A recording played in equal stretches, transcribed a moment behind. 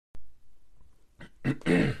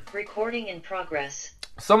Recording in progress.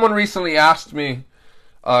 Someone recently asked me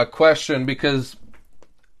a question because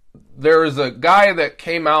there is a guy that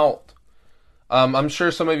came out. I'm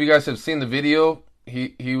sure some of you guys have seen the video.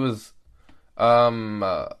 He was an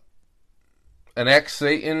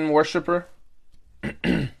ex-Satan worshiper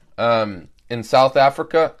in South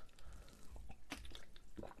Africa,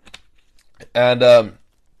 and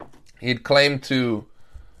he'd claimed to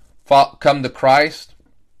come to Christ.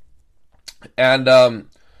 And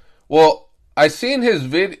well, I seen his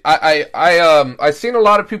video. I seen a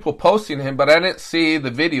lot of people posting him, but I didn't see the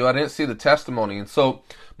video. I didn't see the testimony, and so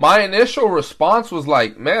my initial response was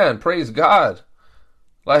like, "Man, praise God!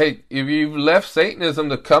 Like, if you've left Satanism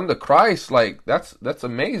to come to Christ, like that's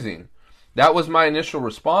amazing." That was my initial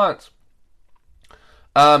response.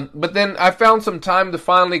 But then I found some time to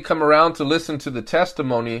finally come around to listen to the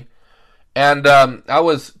testimony, and I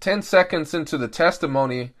was 10 seconds into the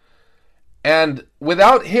testimony. And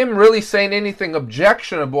without him really saying anything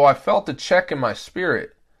objectionable, I felt a check in my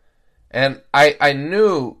spirit. And I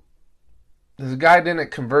knew this guy didn't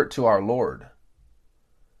convert to our Lord.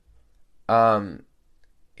 No,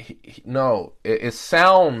 it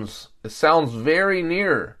sounds very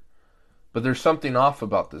near, but there's something off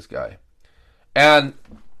about this guy. And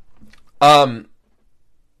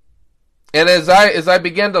as I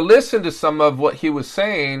began to listen to some of what he was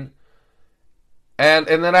saying, And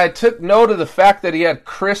then I took note of the fact that he had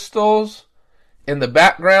crystals in the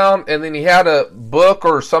background, and then he had a book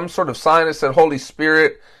or some sort of sign that said Holy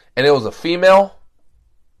Spirit, and it was a female.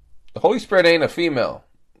 The Holy Spirit ain't a female.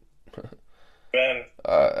 Man.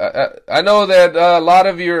 I know that a lot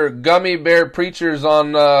of your gummy bear preachers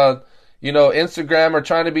on Instagram are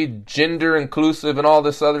trying to be gender inclusive and all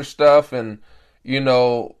this other stuff, and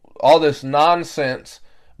all this nonsense.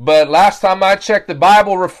 But last time I checked, the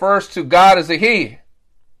Bible refers to God as a he.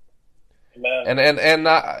 Amen. And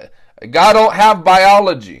God don't have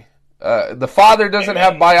biology. The Father doesn't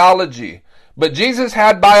have biology. But Jesus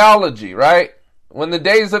had biology, right? When the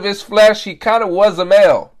days of his flesh, he kind of was a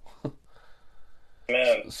male.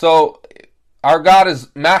 Amen. So our God is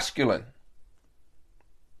masculine.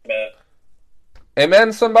 Amen.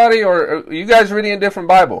 Amen, somebody? Or are you guys reading a different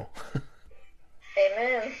Bible?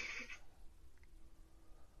 Amen.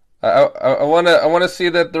 I want to see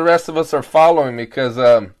that the rest of us are following me, because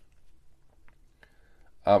I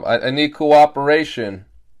need cooperation.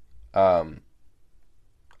 I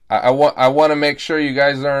want to make sure you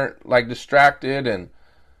guys aren't like distracted and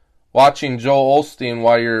watching Joel Osteen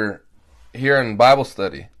while you're here in Bible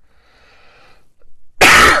study.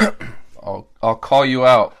 I'll call you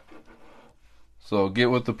out. So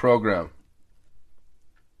get with the program.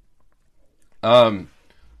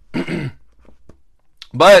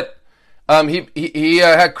 But he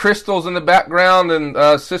had crystals in the background,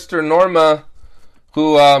 and Sister Norma,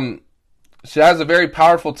 who she has a very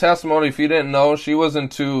powerful testimony. If you didn't know, she was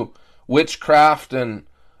into witchcraft and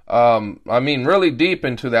really deep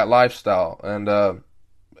into that lifestyle. And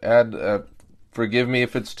forgive me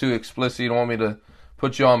if it's too explicit. You don't want me to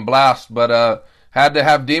put you on blast, but had to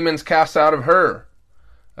have demons cast out of her.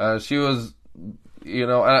 She was,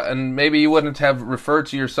 and maybe you wouldn't have referred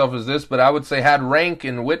to yourself as this, but I would say had rank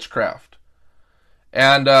in witchcraft.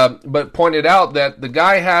 And but pointed out that the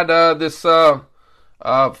guy had this flag.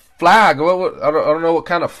 I don't know what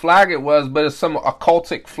kind of flag it was, but it's some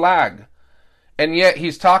occultic flag. And yet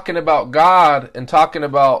he's talking about God and talking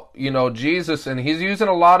about, Jesus, and he's using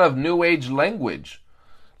a lot of New Age language,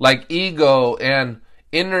 like ego and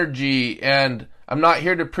energy, and I'm not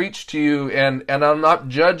here to preach to you, and I'm not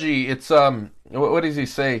judgy. It's what does he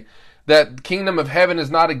say? That the kingdom of heaven is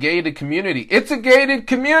not a gated community. It's a gated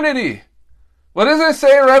community. What does it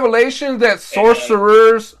say in Revelation? That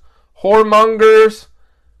sorcerers, whoremongers,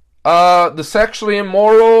 the sexually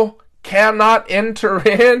immoral cannot enter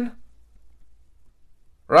in?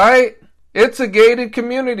 Right? It's a gated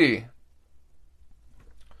community.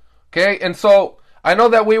 Okay, and so I know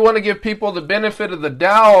that we want to give people the benefit of the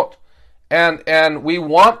doubt, and we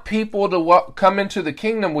want people to come into the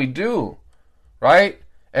kingdom. We do, right?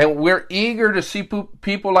 And we're eager to see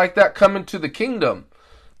people like that come into the kingdom.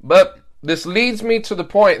 But this leads me to the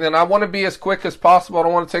point, and I want to be as quick as possible. I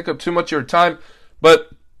don't want to take up too much of your time, but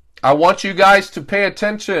I want you guys to pay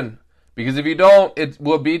attention, because if you don't, it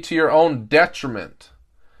will be to your own detriment.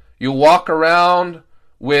 You'll walk around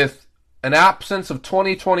with an absence of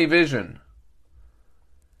 20/20 vision.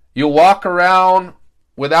 You'll walk around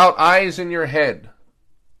without eyes in your head.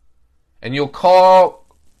 And you'll call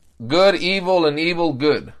good evil and evil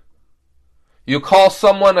good. You'll call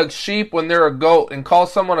someone a sheep when they're a goat, and call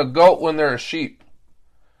someone a goat when they're a sheep.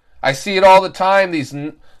 I see it all the time, these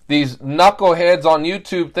these knuckleheads on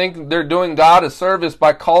YouTube think they're doing God a service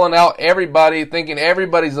by calling out everybody, thinking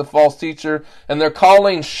everybody's a false teacher, and they're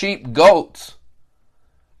calling sheep goats.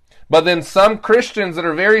 But then some Christians that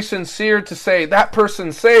are very sincere to say that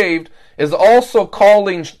person saved is also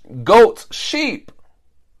calling goats sheep.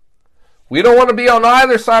 We don't want to be on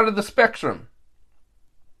either side of the spectrum.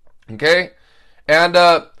 Okay? And,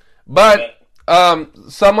 but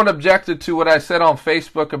someone objected to what I said on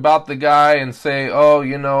Facebook about the guy and say, oh,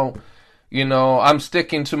 you know, I'm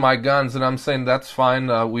sticking to my guns, and I'm saying that's fine.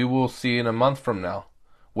 We will see in a month from now.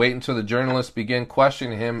 Wait until the journalists begin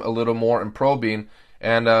questioning him a little more and probing,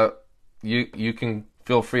 and you can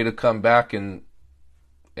feel free to come back and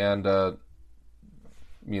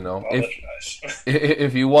you know,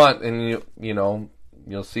 if you want, and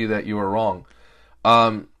you'll see that you were wrong.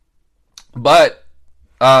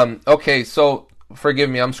 Okay, so forgive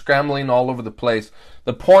me, I'm scrambling all over the place.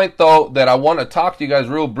 The point, though, that I want to talk to you guys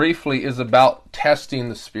real briefly is about testing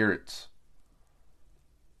the spirits.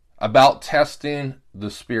 About testing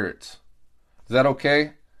the spirits. Is that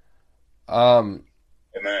okay? Amen.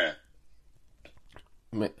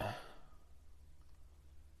 Amen.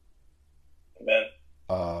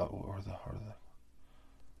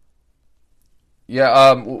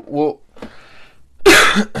 Yeah, we'll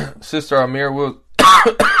Sister Amir, we'll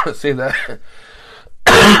say that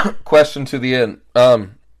question to the end. But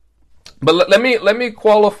let me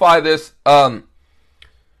qualify this. It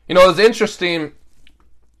was interesting.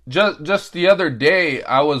 Just the other day,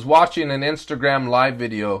 I was watching an Instagram live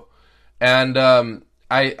video, and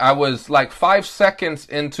I was like 5 seconds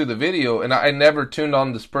into the video, and I never tuned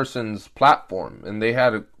on this person's platform, and they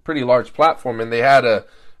had a pretty large platform, and they had a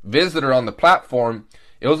visitor on the platform.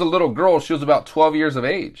 It was a little girl. She was about 12 years of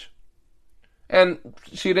age. And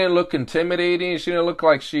she didn't look intimidating. She didn't look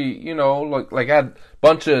like she, like had a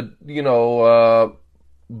bunch of,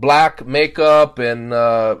 black makeup and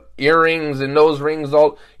earrings and nose rings,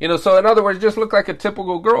 all, so in other words, just looked like a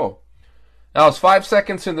typical girl. Now, it's 5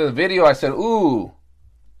 seconds into the video, I said, ooh,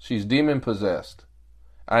 she's demon possessed.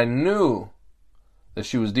 I knew that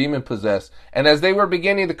she was demon possessed. And as they were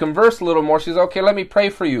beginning to converse a little more, she says, okay, let me pray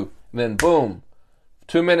for you. And then boom,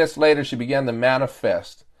 2 minutes later, she began to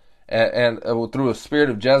manifest. And through a spirit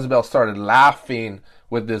of Jezebel, started laughing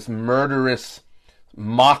with this murderous,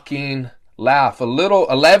 mocking laugh. A little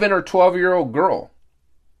 11 or 12-year-old girl.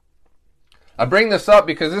 I bring this up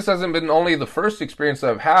because this hasn't been only the first experience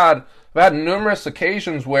I've had. I've had numerous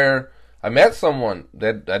occasions where I met someone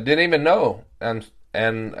that I didn't even know. And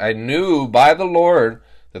I knew by the Lord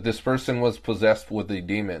that this person was possessed with a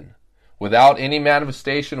demon. Without any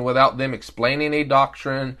manifestation, without them explaining a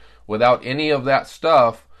doctrine, without any of that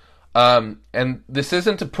stuff. And this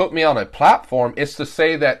isn't to put me on a platform. It's to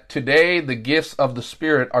say that today the gifts of the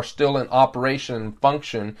Spirit are still in operation and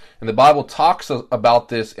function. And the Bible talks about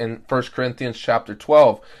this in 1 Corinthians chapter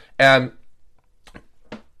 12. And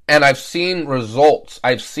I've seen results.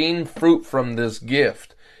 I've seen fruit from this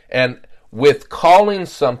gift. And with calling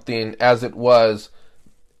something as it was,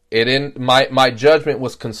 my judgment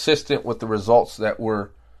was consistent with the results that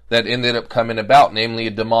ended up coming about, namely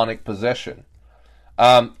a demonic possession.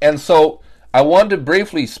 And so I wanted to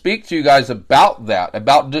briefly speak to you guys about that,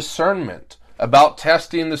 about discernment, about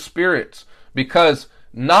testing the spirits, because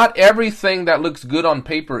not everything that looks good on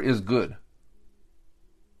paper is good.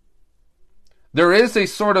 There is a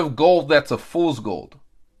sort of gold that's a fool's gold.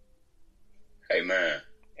 Amen.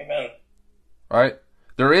 Amen. Right?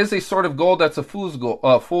 There is a sort of gold that's a fool's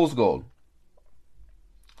gold.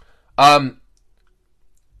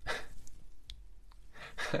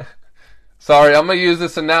 Sorry, I'm going to use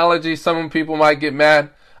this analogy. Some people might get mad.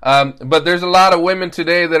 But there's a lot of women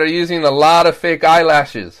today that are using a lot of fake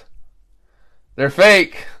eyelashes. They're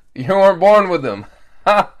fake. You weren't born with them.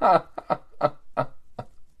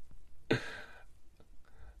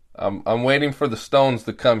 I'm waiting for the stones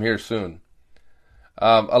to come here soon.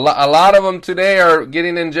 A lot of them today are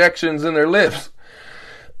getting injections in their lips.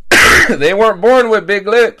 They weren't born with big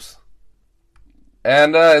lips.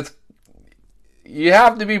 And you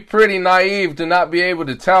have to be pretty naive to not be able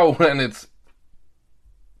to tell when it's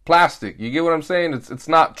plastic. You get what I'm saying? It's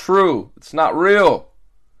not true. It's not real.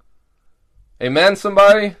 Amen,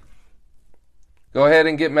 somebody? Go ahead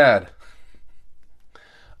and get mad.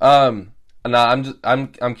 No,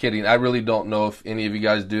 I'm kidding. I really don't know if any of you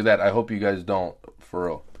guys do that. I hope you guys don't, for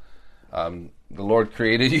real. The Lord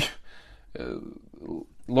created you.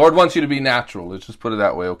 Lord wants you to be natural. Let's just put it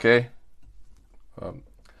that way, okay?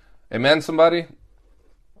 Amen, somebody?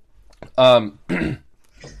 All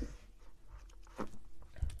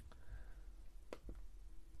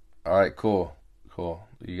right, cool.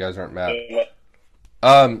 You guys aren't mad.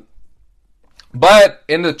 But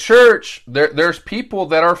in the church, there's people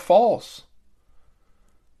that are false.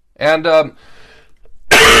 And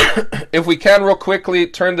if we can real quickly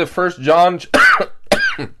turn to 1 John.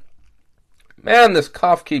 Man, this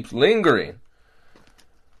cough keeps lingering.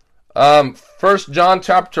 1 John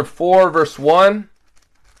chapter 4, verse 1.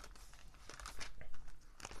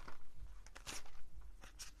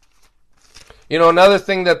 You know, another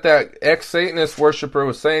thing that ex-Satanist worshiper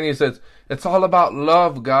was saying, he says, it's all about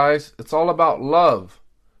love, guys. It's all about love.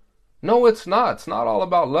 No, it's not. It's not all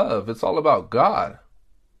about love. It's all about God.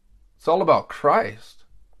 It's all about Christ.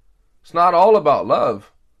 It's not all about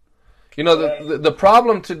love. You know, the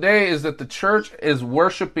problem today is that the church is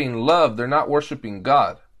worshiping love. They're not worshiping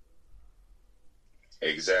God.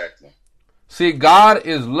 Exactly. See, God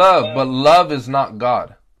is love, but love is not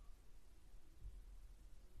God.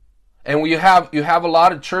 And you have a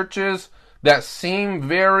lot of churches that seem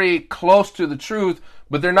very close to the truth,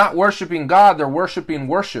 but they're not worshiping God. They're worshiping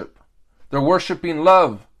worship. They're worshiping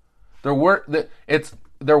love.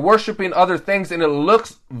 They're worshiping other things, and it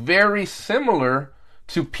looks very similar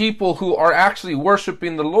to people who are actually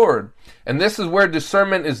worshiping the Lord. And this is where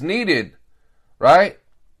discernment is needed, right?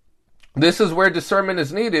 This is where discernment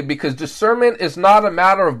is needed, because discernment is not a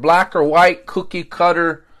matter of black or white, cookie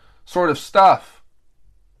cutter sort of stuff.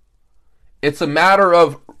 It's a matter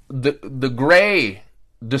of the gray,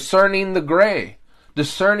 discerning the gray,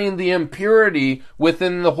 discerning the impurity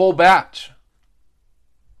within the whole batch.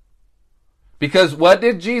 Because what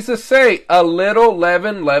did Jesus say? A little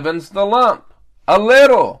leaven leavens the lump. A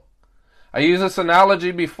little. I used this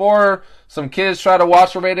analogy before. Some kids try to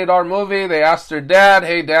watch a rated R movie. They ask their dad,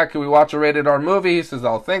 hey dad, can we watch a rated R movie? He says,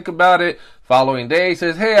 I'll think about it. Following day, he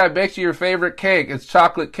says, hey, I baked you your favorite cake. It's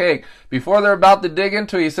chocolate cake. Before they're about to dig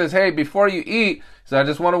into it, he says, hey, before you eat, he says, I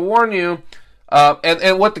just want to warn you.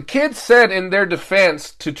 And what the kids said in their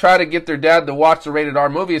defense to try to get their dad to watch the rated R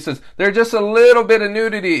movie, he says, there's just a little bit of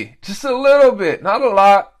nudity. Just a little bit, not a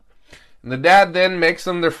lot. And the dad then makes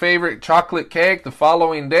them their favorite chocolate cake the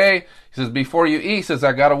following day. He says, before you eat, he says,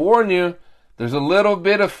 I got to warn you, there's a little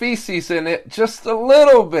bit of feces in it. Just a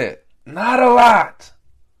little bit, not a lot.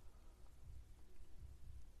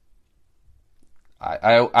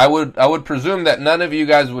 I would presume that none of you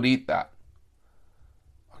guys would eat that.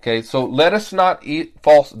 Okay, so let us not eat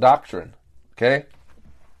false doctrine. Okay?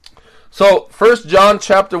 So 1 John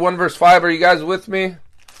chapter 1 verse 5, are you guys with me?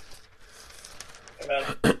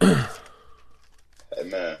 Amen.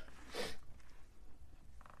 Amen.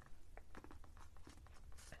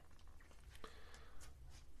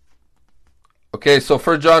 Okay, so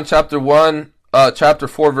 1 John chapter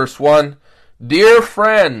 4 verse 1. Dear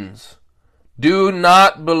friends, do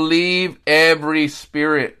not believe every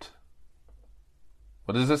spirit.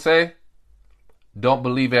 What does it say? Don't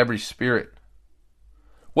believe every spirit.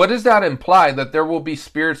 What does that imply? That there will be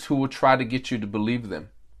spirits who will try to get you to believe them.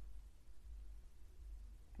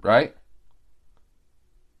 Right?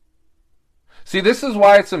 See, this is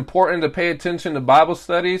why it's important to pay attention to Bible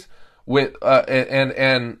studies with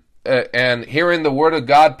and hearing the Word of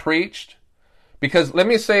God preached. Because let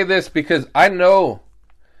me say this, because I know,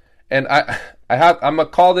 and I'm gonna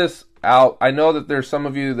call this out. I know that there's some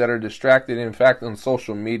of you that are distracted, in fact, on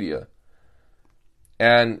social media.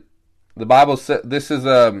 And the Bible said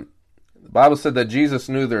the Bible said that Jesus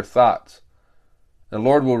knew their thoughts. The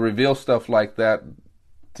Lord will reveal stuff like that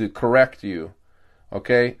to correct you.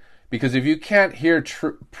 Okay? Because if you can't hear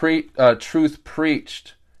truth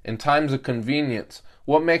preached in times of convenience,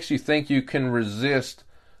 what makes you think you can resist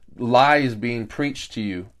lies being preached to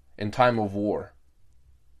you in time of war?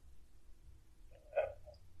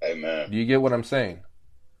 Amen. Do you get what I'm saying?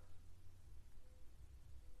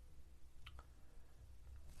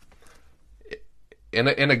 In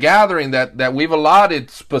a gathering that we've allotted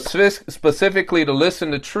specifically to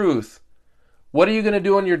listen to truth, what are you going to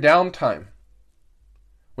do in your downtime?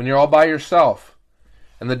 When you're all by yourself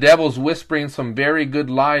and the devil's whispering some very good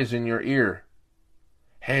lies in your ear.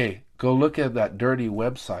 Hey, go look at that dirty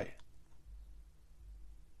website.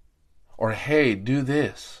 Or hey, do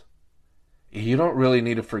this. You don't really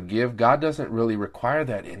need to forgive. God doesn't really require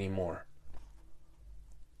that anymore.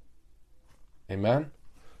 Amen?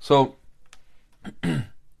 So,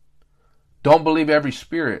 don't believe every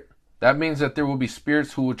spirit. That means that there will be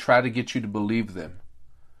spirits who will try to get you to believe them.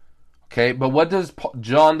 Okay, but what does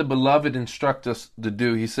John the Beloved instruct us to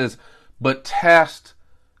do? He says, but test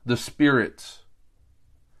the spirits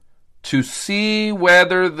to see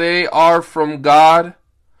whether they are from God.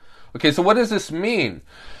 Okay, so what does this mean?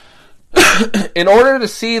 In order to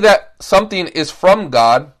see that something is from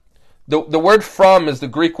God, the word from is the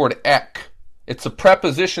Greek word ek. It's a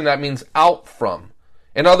preposition that means out from.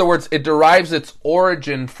 In other words, it derives its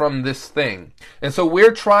origin from this thing. And so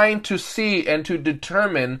we're trying to see and to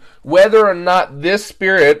determine whether or not this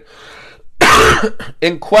spirit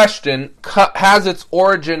in question has its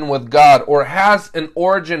origin with God, or has an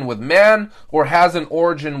origin with man, or has an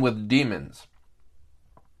origin with demons.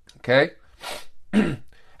 Okay?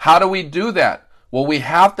 How do we do that? Well, we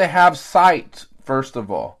have to have sight, first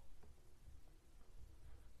of all.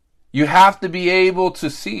 You have to be able to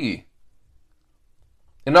see.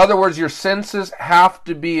 In other words, your senses have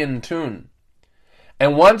to be in tune.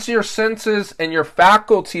 And once your senses and your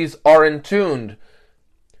faculties are in tune,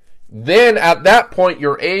 then at that point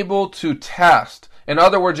you're able to test. In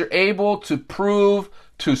other words, you're able to prove,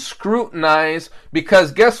 to scrutinize,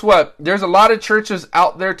 because guess what? There's a lot of churches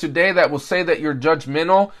out there today that will say that you're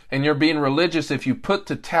judgmental and you're being religious if you put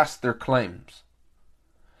to test their claims.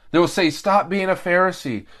 They will say, stop being a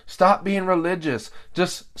Pharisee, stop being religious,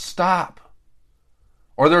 just stop.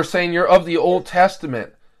 Or they're saying you're of the Old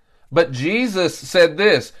Testament. But Jesus said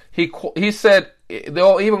this. He said,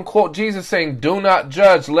 they'll even quote Jesus saying, do not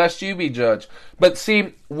judge lest you be judged. But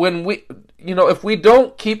see, when if we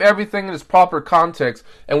don't keep everything in its proper context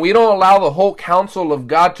and we don't allow the whole counsel of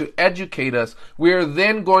God to educate us, we are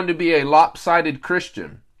then going to be a lopsided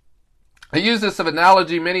Christian. I used this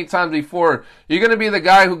analogy many times before. You're going to be the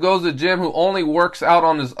guy who goes to the gym who only works out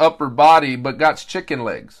on his upper body but got chicken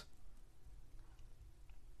legs.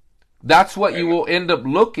 That's what you will end up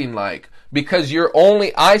looking like, because you're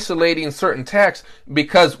only isolating certain texts.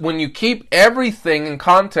 Because when you keep everything in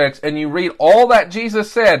context and you read all that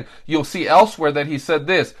Jesus said, you'll see elsewhere that he said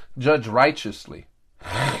this: judge righteously.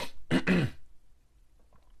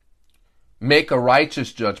 Make a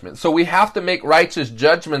righteous judgment. So we have to make righteous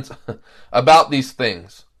judgments about these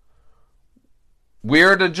things.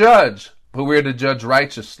 We're to judge, but we're to judge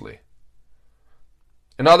righteously.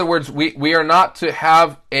 In other words, we are not to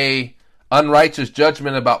have a unrighteous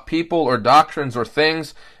judgment about people or doctrines or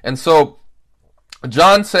things. And so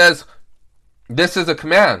John says this is a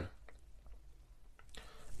command.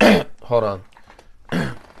 Hold on.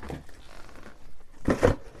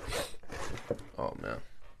 Oh, man.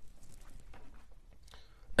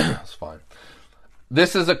 That's fine.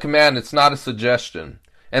 This is a command. It's not a suggestion.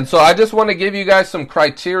 And so I just want to give you guys some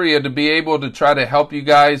criteria to be able to try to help you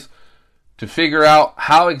guys to figure out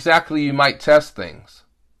how exactly you might test things.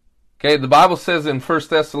 Okay, the Bible says in 1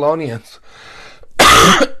 Thessalonians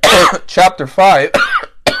chapter 5,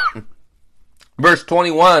 verse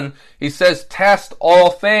 21, he says, test all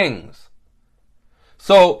things.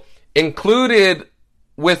 So included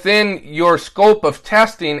within your scope of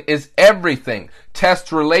testing is everything.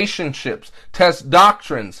 Test relationships, test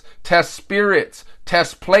doctrines, test spirits,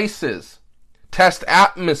 test places, test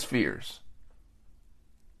atmospheres.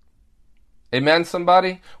 Amen,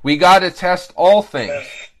 somebody? We got to test all things.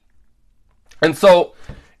 And so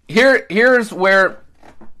here's where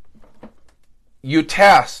you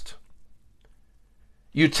test.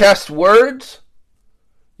 You test words.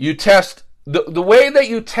 You test the way that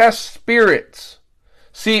you test spirits.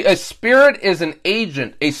 See, a spirit is an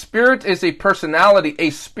agent. A spirit is a personality. A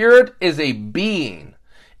spirit is a being.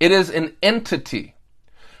 It is an entity.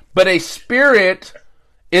 But a spirit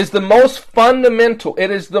is the most fundamental. It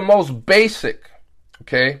is the most basic.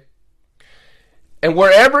 Okay? And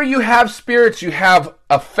wherever you have spirits, you have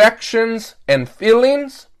affections and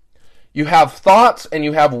feelings. You have thoughts and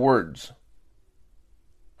you have words.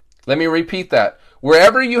 Let me repeat that.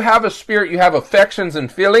 Wherever you have a spirit, you have affections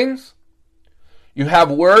and feelings. You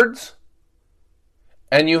have words.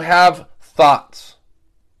 And you have thoughts.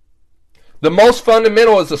 The most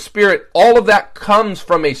fundamental is a spirit. All of that comes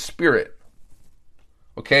from a spirit.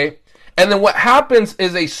 Okay? And then what happens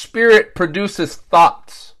is a spirit produces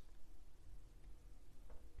thoughts.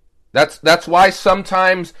 That's why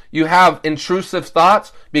sometimes you have intrusive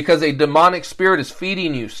thoughts, because a demonic spirit is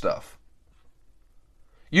feeding you stuff.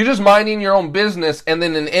 You're just minding your own business and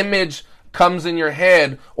then an image comes in your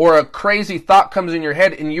head or a crazy thought comes in your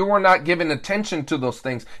head and you are not giving attention to those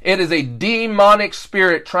things. It is a demonic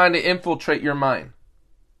spirit trying to infiltrate your mind.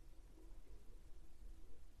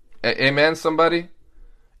 Amen, somebody?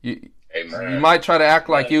 Amen. You might try to act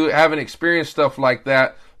like you haven't experienced stuff like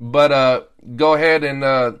that, but go ahead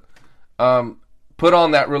and put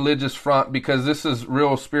on that religious front, because this is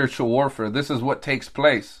real spiritual warfare. This is what takes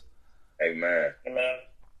place. Amen. Amen.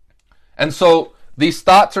 And so these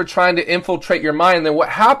thoughts are trying to infiltrate your mind. Then what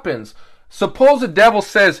happens? Suppose the devil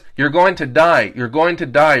says, you're going to die, you're going to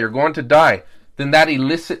die, you're going to die. Then that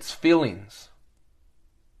elicits feelings.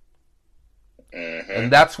 Mm-hmm.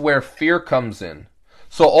 And that's where fear comes in.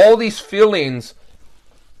 So all these feelings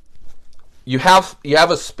You have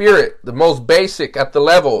a spirit, the most basic at the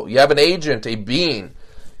level. You have an agent, a being.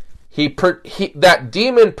 That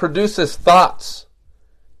demon produces thoughts,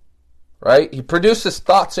 right? He produces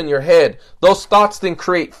thoughts in your head. Those thoughts then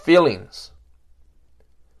create feelings.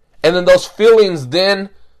 And then those feelings then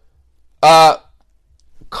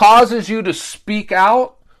causes you to speak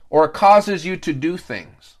out or causes you to do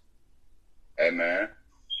things. Amen.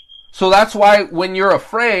 So that's why when you're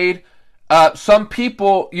afraid, some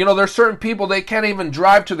people, there's certain people, they can't even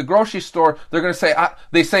drive to the grocery store. They're going to say,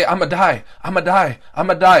 I'm going to die. I'm going to die. I'm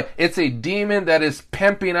going to die. It's a demon that is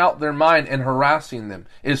pimping out their mind and harassing them,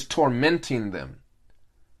 is tormenting them.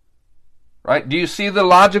 Right? Do you see the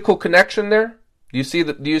logical connection there? Do you see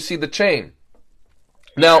the chain?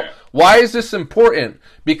 Now, why is this important?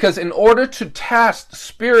 Because in order to test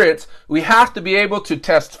spirits, we have to be able to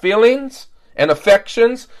test feelings and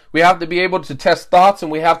affections. We have to be able to test thoughts,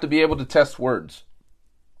 and we have to be able to test words.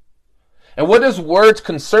 And what does words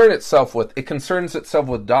concern itself with? It concerns itself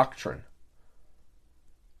with doctrine.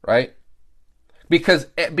 Right? Because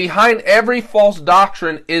behind every false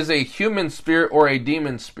doctrine is a human spirit or a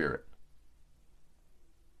demon spirit.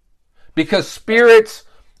 Because spirits,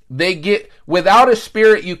 without a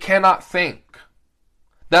spirit, you cannot think.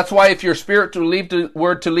 That's why if your spirit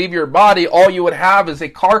were to leave your body, all you would have is a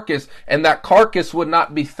carcass, and that carcass would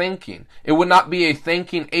not be thinking. It would not be a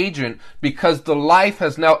thinking agent, because the life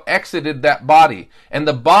has now exited that body. And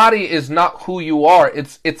the body is not who you are.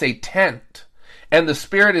 It's a tent. And the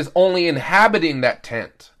spirit is only inhabiting that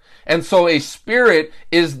tent. And so a spirit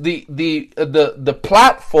is the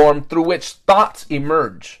platform through which thoughts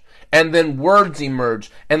emerge, and then words emerge,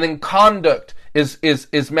 and then conduct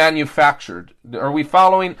is manufactured. Are we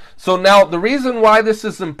following? So now the reason why this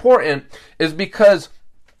is important is because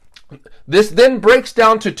this then breaks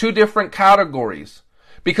down to two different categories.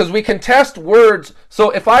 Because we can test words.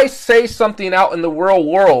 So if I say something out in the real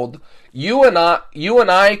world, you and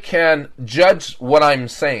I can judge what I'm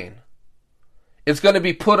saying. It's going to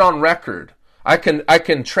be put on record. I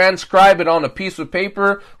can transcribe it on a piece of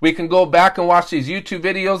paper. We can go back and watch these YouTube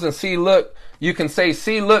videos and see, look, you can say,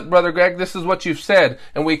 see, look, Brother Greg, this is what you've said.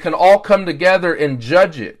 And we can all come together and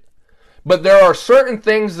judge it. But there are certain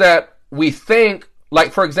things that we think,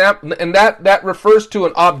 like, for example, and that refers to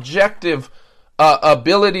an objective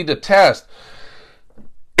ability to test.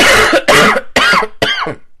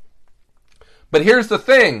 But here's the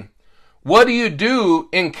thing. What do you do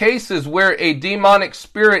in cases where a demonic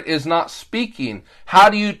spirit is not speaking? How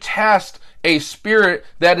do you test a spirit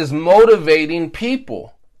that is motivating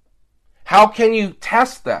people? How can you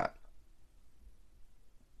test that?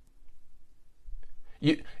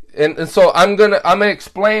 And so I'm gonna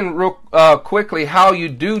explain real quickly how you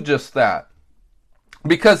do just that.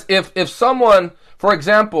 Because if someone, for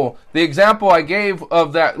example, the example I gave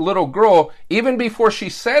of that little girl, even before she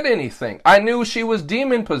said anything, I knew she was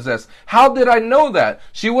demon possessed. How did I know that?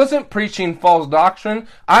 She wasn't preaching false doctrine.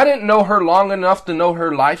 I didn't know her long enough to know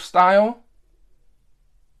her lifestyle.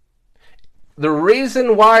 The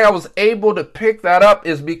reason why I was able to pick that up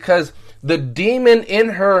is because the demon in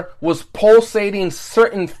her was pulsating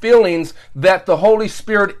certain feelings that the Holy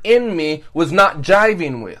Spirit in me was not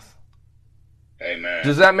jiving with. Amen.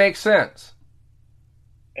 Does that make sense?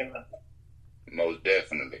 Amen. Most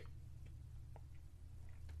definitely.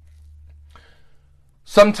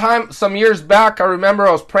 Some years back, I remember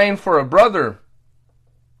I was praying for a brother,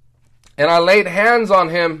 and I laid hands on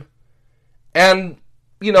him, and,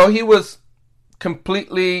 he was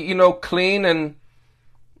completely, clean, and,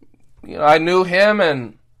 I knew him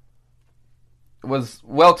and was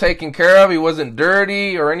well taken care of. He wasn't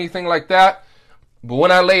dirty or anything like that. But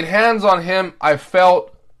when I laid hands on him, I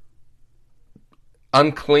felt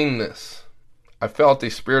uncleanness. I felt a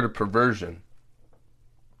spirit of perversion.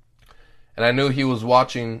 And I knew he was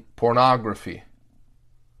watching pornography.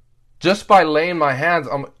 Just by laying my hands,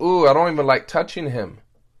 I don't even like touching him.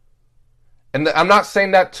 And I'm not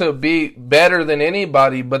saying that to be better than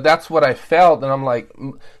anybody, but that's what I felt. And I'm like,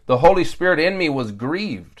 the Holy Spirit in me was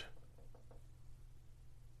grieved.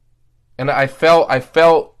 And I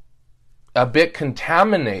felt a bit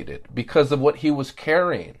contaminated because of what he was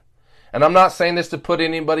carrying. And I'm not saying this to put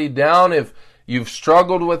anybody down. If you've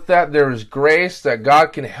struggled with that, there is grace that God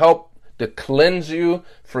can help to cleanse you,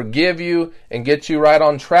 forgive you, and get you right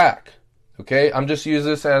on track. Okay? I'm just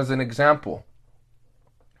using this as an example.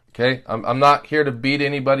 Okay? I'm not here to beat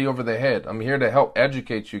anybody over the head. I'm here to help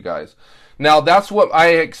educate you guys. Now, that's what I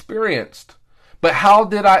experienced. But how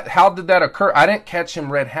did that occur? I didn't catch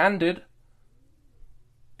him red-handed.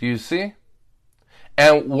 Do you see?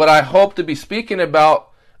 And what I hope to be speaking about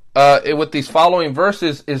with these following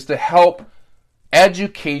verses is to help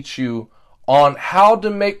educate you on how to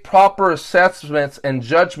make proper assessments and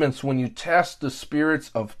judgments when you test the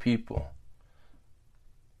spirits of people.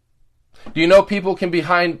 Do you know people can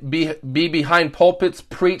be behind pulpits,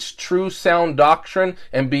 preach true sound doctrine,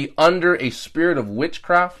 and be under a spirit of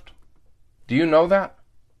witchcraft? Do you know that?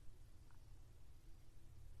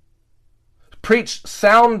 Preach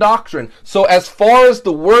sound doctrine. So as far as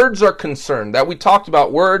the words are concerned, that we talked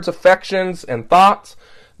about, words, affections, and thoughts,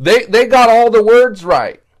 they got all the words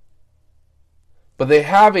right. But they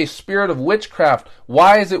have a spirit of witchcraft.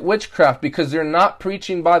 Why is it witchcraft? Because they're not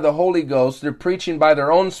preaching by the Holy Ghost. They're preaching by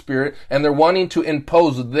their own spirit, and they're wanting to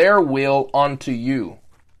impose their will onto you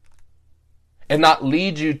and not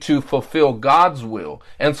lead you to fulfill God's will.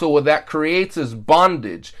 And so what that creates is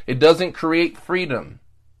bondage. It doesn't create freedom.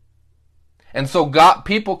 And so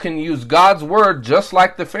people can use God's word just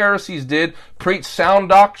like the Pharisees did, preach sound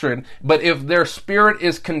doctrine, but if their spirit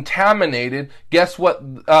is contaminated, guess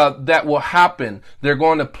what that will happen? They're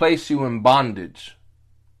going to place you in bondage.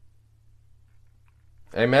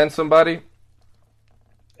 Amen, somebody?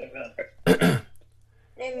 Amen.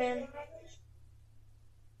 Amen.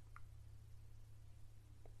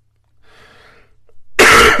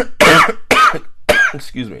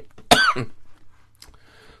 Excuse me.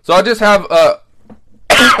 So I just have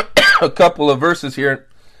a couple of verses here, and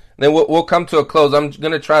then we'll come to a close. I'm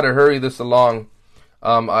going to try to hurry this along.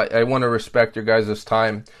 I want to respect your guys'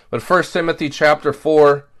 time. But 1 Timothy chapter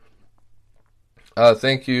 4.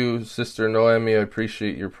 Thank you, Sister Noemi. I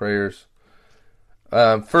appreciate your prayers.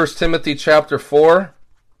 1 Timothy chapter 4.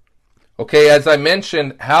 Okay, as I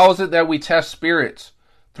mentioned, how is it that we test spirits?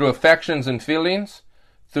 Through affections and feelings,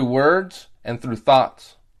 through words, and through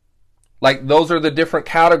thoughts. Like, those are the different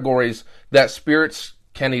categories that spirits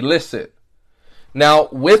can elicit. Now,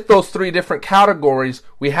 with those three different categories,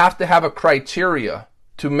 we have to have a criteria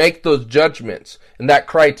to make those judgments. And that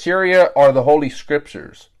criteria are the Holy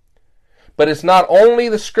Scriptures. But it's not only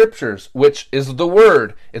the Scriptures, which is the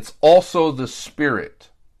Word, it's also the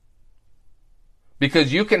Spirit.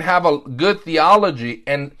 Because you can have a good theology,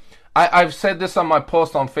 and I've said this on my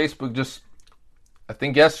post on Facebook just, I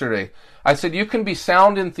think yesterday. I said you can be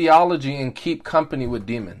sound in theology and keep company with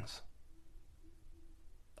demons.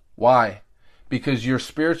 Why? Because your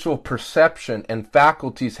spiritual perception and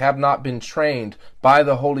faculties have not been trained by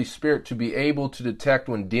the Holy Spirit to be able to detect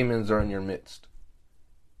when demons are in your midst.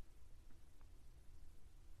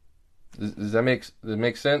 Does that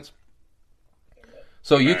make sense?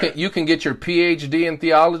 So you can get your PhD in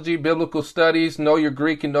theology, biblical studies, know your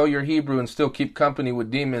Greek and know your Hebrew, and still keep company with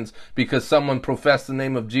demons because someone professed the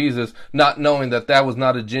name of Jesus, not knowing that that was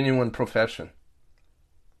not a genuine profession.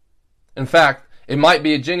 In fact, it might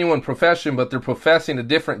be a genuine profession, but they're professing a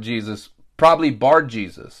different Jesus, probably Bar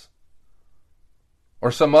Jesus,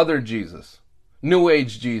 or some other Jesus, New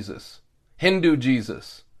Age Jesus, Hindu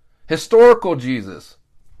Jesus, historical Jesus,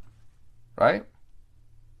 right?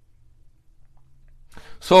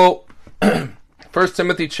 So, 1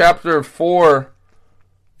 Timothy chapter 4,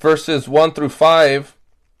 verses 1 through 5.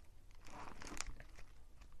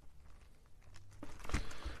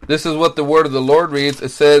 This is what the word of the Lord reads. It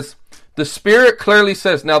says, the Spirit clearly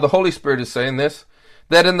says, now the Holy Spirit is saying this,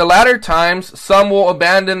 that in the latter times some will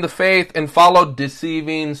abandon the faith and follow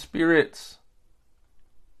deceiving spirits.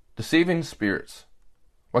 Deceiving spirits.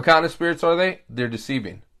 What kind of spirits are they? They're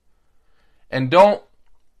deceiving. And don't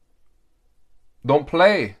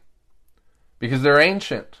play, because they're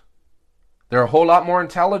ancient. They're a whole lot more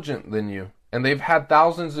intelligent than you, and they've had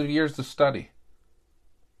thousands of years to study.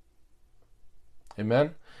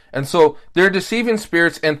 Amen? And so they're deceiving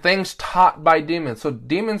spirits and things taught by demons. So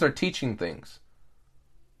demons are teaching things.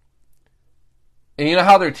 And you know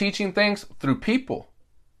how they're teaching things? Through people.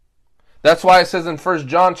 That's why it says in 1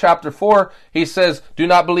 John chapter 4, he says, do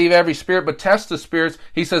not believe every spirit, but test the spirits.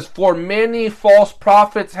 He says, for many false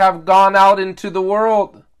prophets have gone out into the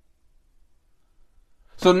world.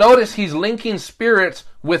 So notice he's linking spirits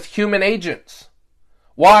with human agents.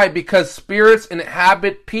 Why? Because spirits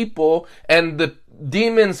inhabit people, and the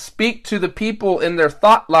demons speak to the people in their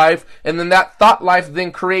thought life, and then that thought life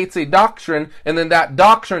then creates a doctrine, and then that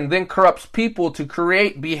doctrine then corrupts people to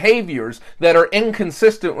create behaviors that are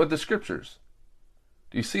inconsistent with the Scriptures.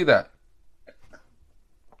 Do you see that?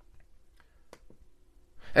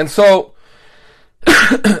 And so,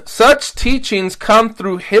 such teachings come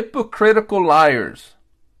through hypocritical liars,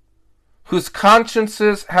 whose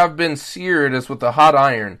consciences have been seared as with a hot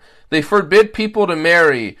iron. They forbid people to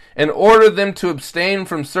marry and order them to abstain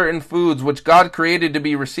from certain foods which God created to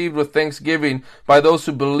be received with thanksgiving by those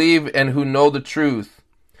who believe and who know the truth.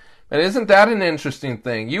 And isn't that an interesting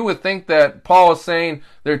thing? You would think that Paul is saying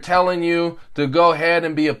they're telling you to go ahead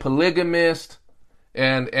and be a polygamist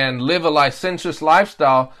and live a licentious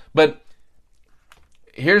lifestyle. But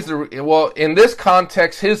in this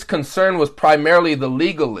context, his concern was primarily the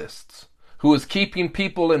legalists who was keeping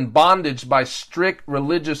people in bondage by strict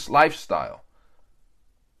religious lifestyle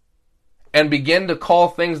and begin to call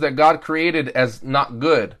things that God created as not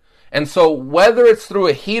good. And so whether it's through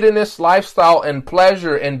a hedonist lifestyle and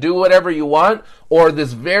pleasure and do whatever you want, or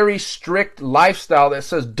this very strict lifestyle that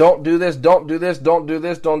says don't do this, don't do this, don't do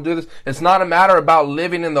this, don't do this, it's not a matter about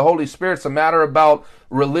living in the Holy Spirit. It's a matter about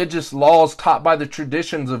religious laws taught by the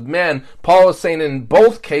traditions of men. Paul is saying in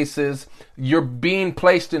both cases, you're being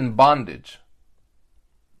placed in bondage.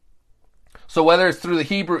 So whether it's through the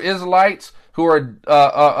Hebrew Israelites who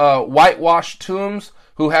are whitewashed tombs,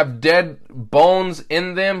 who have dead bones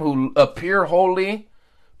in them, who appear holy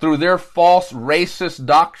through their false racist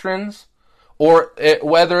doctrines, or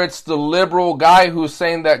whether it's the liberal guy who's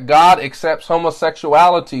saying that God accepts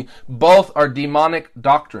homosexuality, both are demonic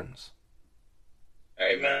doctrines.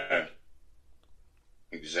 Amen.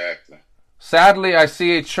 Exactly. Sadly, I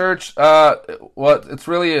see a church, it's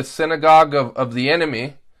really a synagogue of the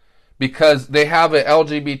enemy, because they have an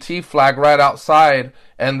LGBT flag right outside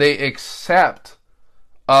and they accept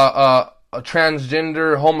a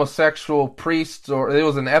transgender homosexual priests, or it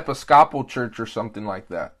was an Episcopal church or something like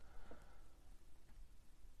that.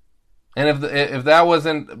 And if that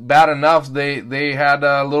wasn't bad enough, they had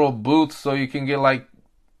little booths so you can get like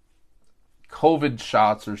COVID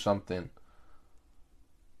shots or something.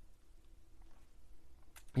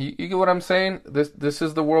 You get what I'm saying? This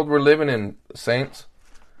is the world we're living in, saints.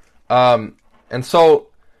 And so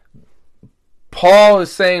Paul is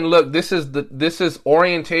saying, look, this is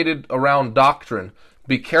orientated around doctrine.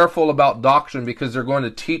 Be careful about doctrine because they're going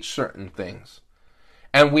to teach certain things.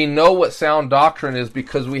 And we know what sound doctrine is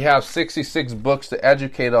because we have 66 books to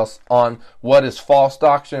educate us on what is false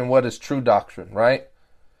doctrine and what is true doctrine, right?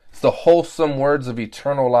 It's the wholesome words of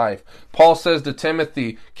eternal life. Paul says to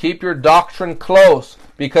Timothy, keep your doctrine close,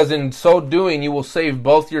 because in so doing you will save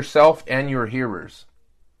both yourself and your hearers.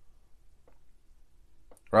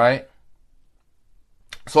 Right?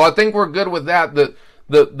 So I think we're good with that.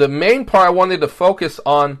 The main part I wanted to focus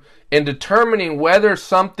on in determining whether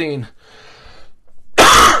something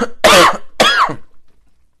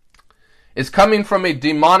is coming from a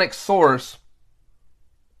demonic source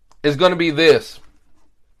is going to be this.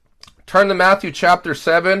 Turn to Matthew chapter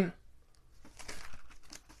 7.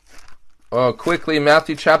 Quickly,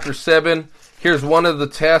 Matthew chapter 7. Here's one of the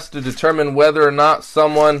tests to determine whether or not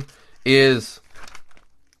someone is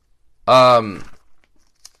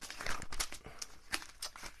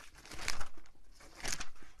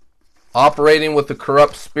operating with the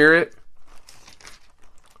corrupt spirit.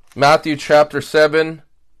 Matthew chapter 7,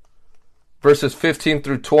 verses 15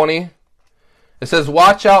 through 20. It says,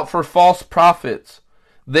 watch out for false prophets.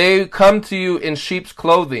 They come to you in sheep's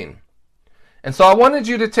clothing. And so I wanted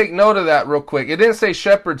you to take note of that real quick. It didn't say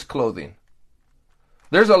shepherd's clothing.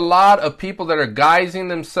 There's a lot of people that are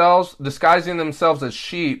disguising themselves as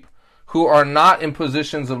sheep who are not in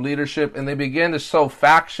positions of leadership, and they begin to sow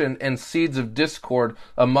faction and seeds of discord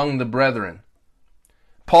among the brethren.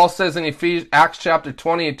 Paul says in Acts chapter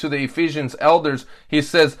 20 to the Ephesians elders, he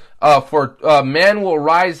says, for men will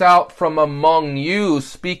rise out from among you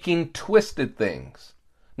speaking twisted things,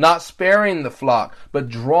 not sparing the flock, but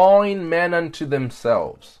drawing men unto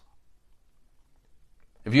themselves.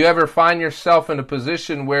 If you ever find yourself in a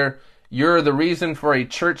position where you're the reason for a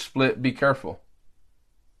church split, be careful.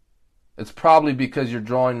 It's probably because you're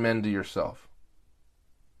drawing men to yourself.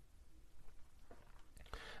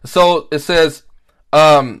 So it says,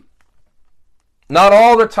 not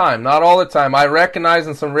all the time. I recognize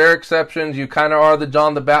in some rare exceptions you kind of are the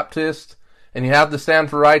John the Baptist and you have to stand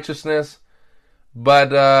for righteousness, but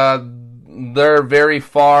they're very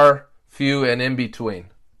few and in between.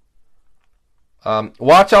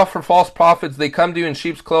 Watch out for false prophets. They come to you in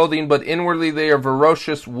sheep's clothing, but inwardly they are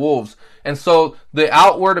ferocious wolves. And so the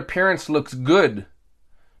outward appearance looks good,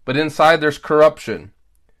 but inside there's corruption.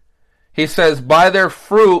 He says, by their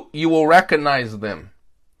fruit you will recognize them.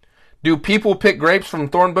 Do people pick grapes from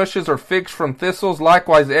thorn bushes or figs from thistles?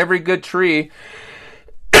 Likewise, every good tree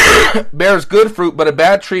bears good fruit, but a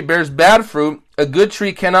bad tree bears bad fruit. A good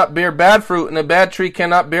tree cannot bear bad fruit, and a bad tree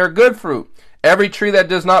cannot bear good fruit. Every tree that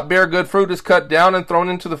does not bear good fruit is cut down and thrown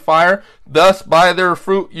into the fire. Thus, by their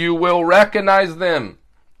fruit you will recognize them.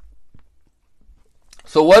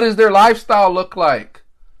 So what does their lifestyle look like?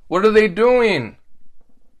 What are they doing?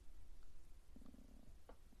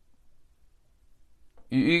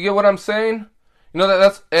 You get what I'm saying? You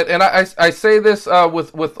know, and I say this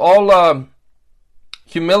with all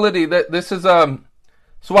humility, that this is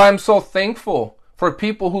that's why I'm so thankful for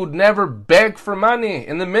people who'd never beg for money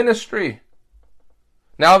in the ministry.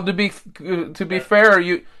 Now, to be fair,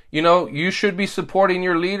 you know, you should be supporting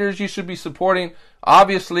your leaders. You should be supporting,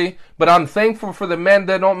 obviously, but I'm thankful for the men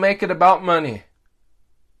that don't make it about money.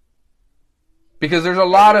 Because there's a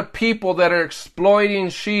lot of people that are exploiting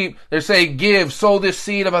sheep. They say, give, sow this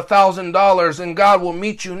seed of $1,000 and God will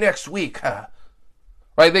meet you next week.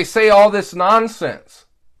 Right? They say all this nonsense.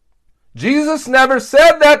 Jesus never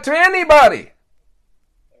said that to anybody.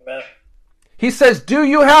 Amen. He says, do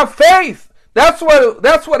you have faith? That's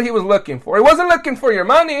what he was looking for. He wasn't looking for your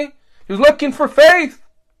money. He was looking for faith.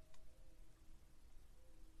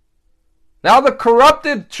 Now the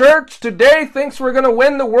corrupted church today thinks we're going to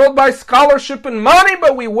win the world by scholarship and money,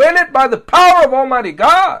 but we win it by the power of Almighty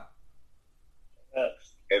God.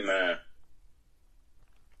 Yes. Amen.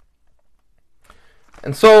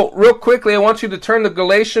 And so, real quickly, I want you to turn to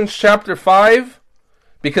Galatians chapter 5,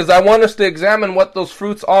 because I want us to examine what those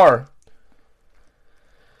fruits are.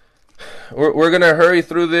 We're going to hurry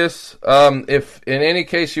through this. If in any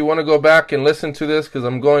case you want to go back and listen to this, because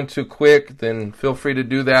I'm going too quick, then feel free to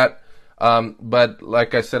do that. But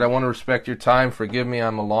like I said, I want to respect your time. Forgive me,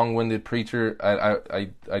 I'm a long-winded preacher.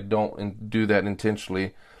 I don't do that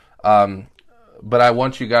intentionally. But I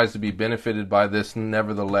want you guys to be benefited by this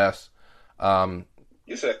nevertheless.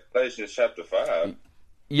 You said Galatians chapter 5.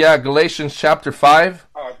 Yeah, Galatians chapter 5.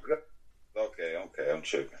 Oh, okay, I'm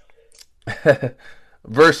tripping.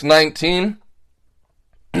 Verse 19.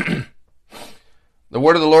 The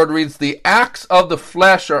word of the Lord reads, the acts of the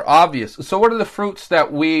flesh are obvious. So what are the fruits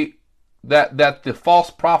that the false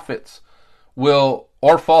prophets will,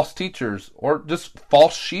 or false teachers, or just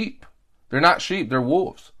false sheep? They're not sheep, they're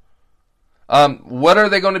wolves. What are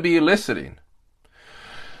they going to be eliciting?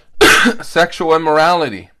 Sexual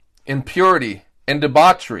immorality, impurity, and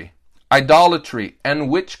debauchery, idolatry, and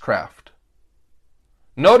witchcraft.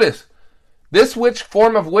 Notice, this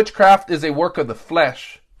form of witchcraft is a work of the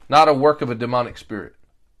flesh, not a work of a demonic spirit.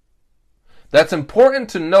 That's important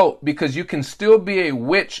to note, because you can still be a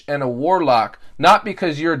witch and a warlock, not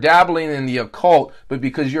because you're dabbling in the occult, but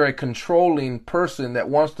because you're a controlling person that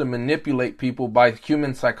wants to manipulate people by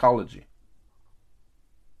human psychology.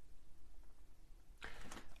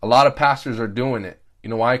 A lot of pastors are doing it. You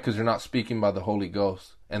know why? Because they're not speaking by the Holy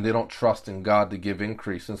Ghost, and they don't trust in God to give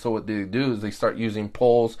increase. And so what they do is they start using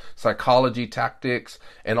polls, psychology tactics,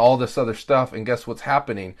 and all this other stuff. And guess what's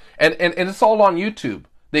happening? And it's all on YouTube.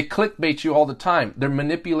 They clickbait you all the time. They're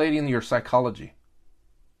manipulating your psychology.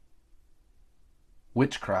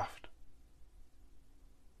 Witchcraft.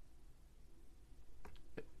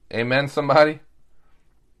 Amen, somebody?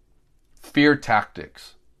 Fear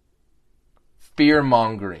tactics.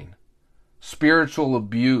 Fear-mongering. Spiritual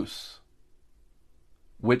abuse.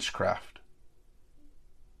 Witchcraft.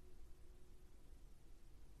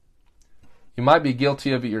 You might be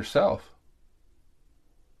guilty of it yourself.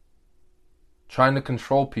 Trying to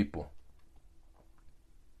control people.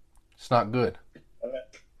 It's not good.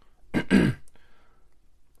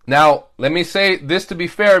 Now, let me say this to be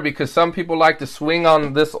fair, because some people like to swing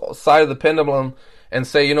on this side of the pendulum and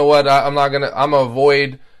say, you know what, I'm gonna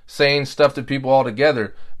avoid saying stuff to people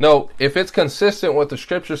altogether. No, if it's consistent with the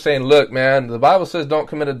scripture saying, look, man, the Bible says don't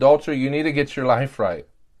commit adultery, you need to get your life right,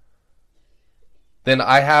 then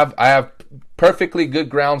I have perfectly good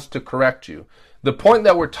grounds to correct you. The point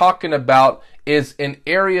that we're talking about is in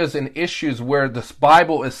areas and issues where the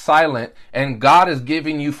Bible is silent and God is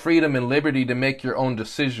giving you freedom and liberty to make your own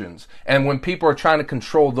decisions. And when people are trying to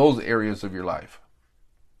control those areas of your life.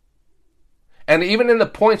 And even in the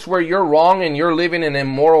points where you're wrong and you're living an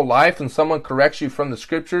immoral life and someone corrects you from the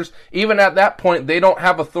scriptures, even at that point, they don't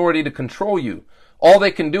have authority to control you. All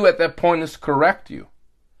they can do at that point is correct you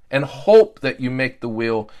and hope that you make the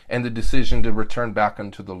will and the decision to return back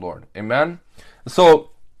unto the Lord. Amen?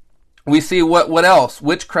 So we see what else?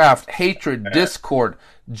 Witchcraft, hatred, discord,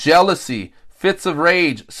 jealousy, fits of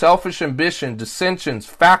rage, selfish ambition, dissensions,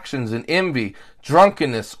 factions, and envy,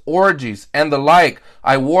 drunkenness, orgies, and the like.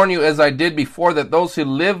 I warn you, as I did before, that those who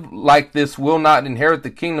live like this will not inherit the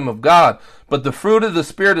kingdom of God. But the fruit of the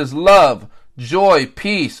Spirit is love, joy,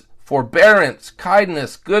 peace, forbearance,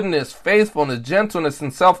 kindness, goodness, faithfulness, gentleness,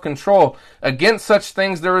 and self-control. Against such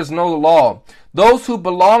things there is no law. Those who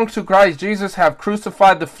belong to Christ Jesus have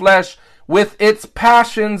crucified the flesh with its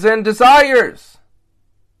passions and desires.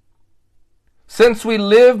 Since we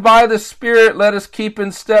live by the Spirit, let us keep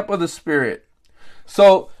in step with the Spirit.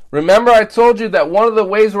 So Remember I told you that one of the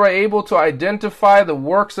ways we're able to identify the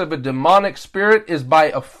works of a demonic spirit is by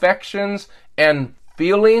affections and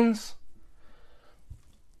feelings?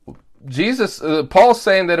 Paul's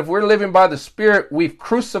saying that if we're living by the Spirit, we've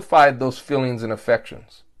crucified those feelings and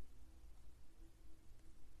affections.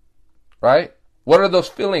 Right? What are those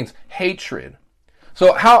feelings? Hatred.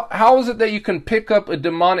 So how is it that you can pick up a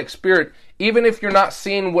demonic spirit even if you're not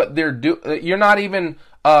seeing what they're doing? You're not even,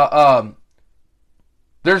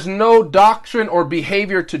 there's no doctrine or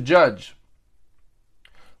behavior to judge.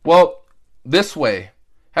 Well, this way.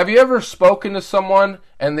 Have you ever spoken to someone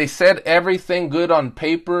and they said everything good on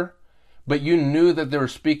paper, but you knew that they were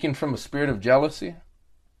speaking from a spirit of jealousy?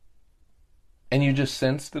 And you just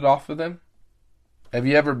sensed it off of them? Have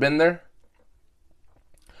you ever been there?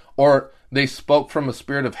 Or they spoke from a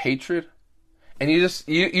spirit of hatred, and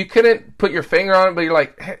you couldn't put your finger on it, but you're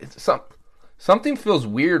like, hey, something feels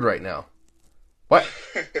weird right now. What?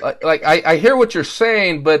 like I hear what you're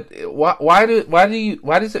saying, but why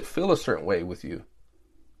does it feel a certain way with you?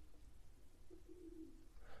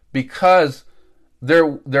 Because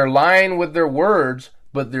they're lying with their words,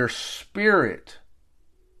 but their spirit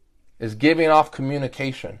is giving off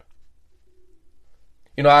communication.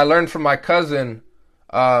 You know, I learned from my cousin,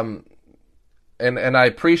 and I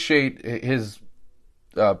appreciate his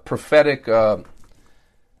prophetic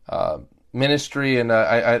ministry, and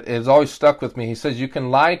it's always stuck with me. He says, "You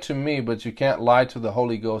can lie to me, but you can't lie to the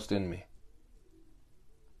Holy Ghost in me.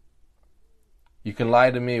 You can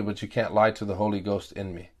lie to me, but you can't lie to the Holy Ghost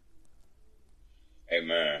in me."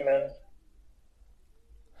 Amen.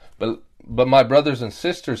 But my brothers and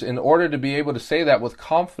sisters, in order to be able to say that with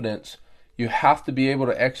confidence, you have to be able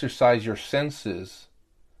to exercise your senses,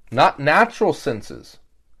 not natural senses,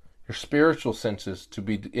 your spiritual senses, to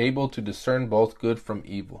be able to discern both good from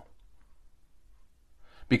evil.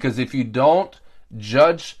 Because if you don't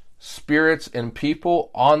judge spirits and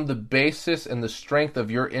people on the basis and the strength of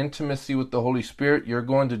your intimacy with the Holy Spirit, you're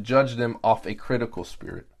going to judge them off a critical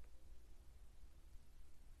spirit.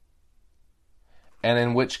 And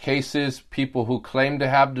in which cases, people who claim to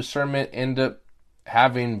have discernment end up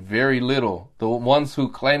having very little. The ones who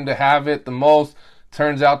claim to have it the most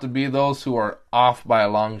turns out to be those who are off by a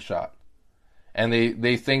long shot. And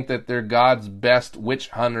they think that they're God's best witch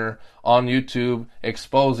hunter on YouTube,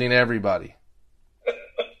 exposing everybody.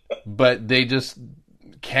 But they just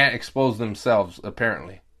can't expose themselves,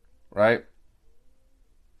 apparently. Right?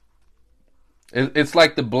 It's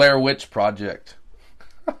like the Blair Witch Project.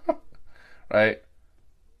 Right?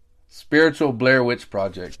 Spiritual Blair Witch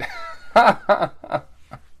Project.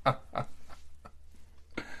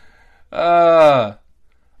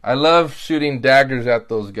 I love shooting daggers at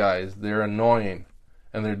those guys. They're annoying,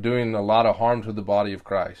 and they're doing a lot of harm to the body of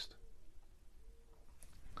Christ.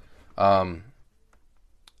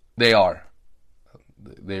 They are.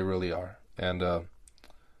 They really are. And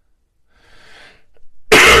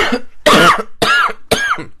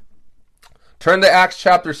turn to Acts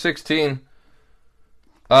chapter 16.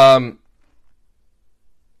 I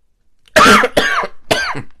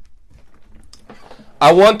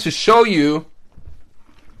want to show you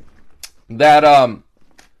that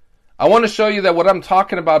what I'm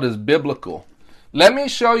talking about is biblical. Let me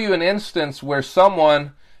show you an instance where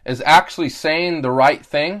someone is actually saying the right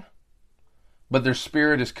thing, but their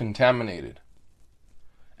spirit is contaminated.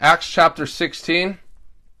 Acts chapter 16,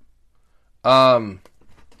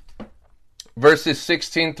 verses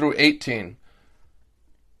 16 through 18.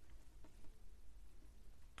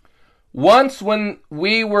 Once when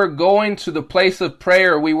we were going to the place of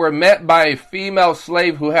prayer, we were met by a female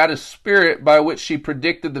slave who had a spirit by which she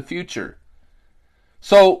predicted the future.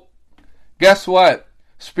 So, guess what?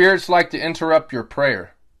 Spirits like to interrupt your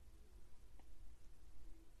prayer.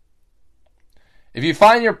 If you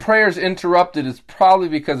find your prayers interrupted, it's probably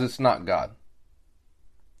because it's not God.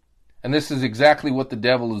 And this is exactly what the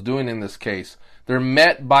devil is doing in this case. They're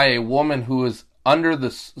met by a woman who is under the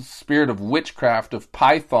spirit of witchcraft, of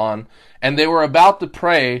Python, and they were about to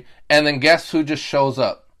pray, and then guess who just shows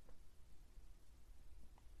up?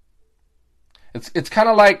 It's kind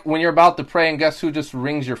of like when you're about to pray, and guess who just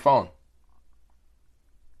rings your phone?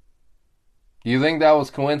 Do you think that was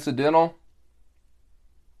coincidental?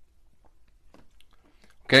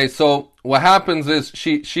 Okay, so what happens is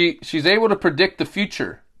she's able to predict the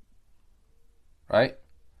future, right?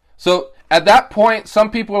 So at that point, some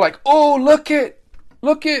people are like, "Oh, look it.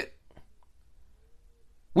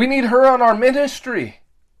 We need her on our ministry.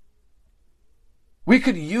 We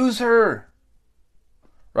could use her."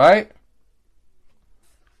 Right?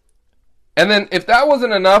 And then if that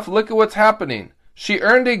wasn't enough, look at what's happening. She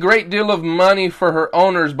earned a great deal of money for her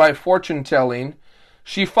owners by fortune telling.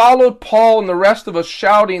 She followed Paul and the rest of us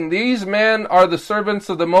shouting, "These men are the servants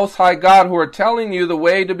of the Most High God who are telling you the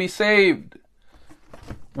way to be saved."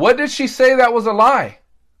 What did she say that was a lie?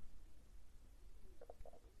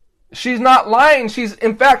 She's not lying.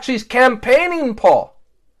 In fact, she's campaigning Paul.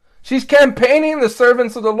 She's campaigning the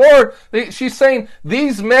servants of the Lord. She's saying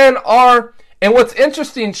these men are, and what's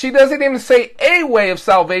interesting, she doesn't even say a way of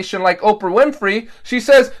salvation like Oprah Winfrey. She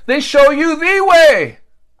says they show you the way.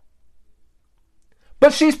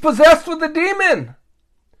 But she's possessed with a demon.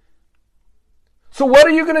 So what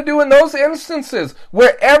are you going to do in those instances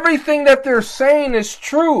where everything that they're saying is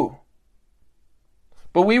true?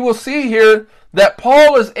 But we will see here that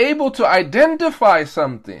Paul is able to identify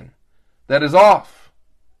something that is off.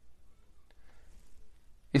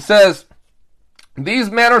 He says, "These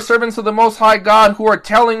men are servants of the Most High God who are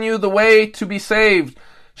telling you the way to be saved."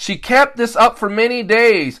 She kept this up for many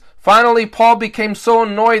days. Finally, Paul became so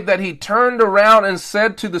annoyed that he turned around and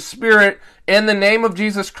said to the spirit, "In the name of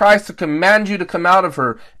Jesus Christ, to command you to come out of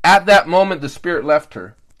her." At that moment, the spirit left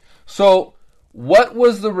her. So, what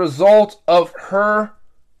was the result of her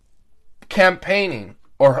campaigning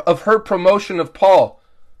or of her promotion of Paul?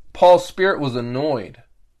 Paul's spirit was annoyed.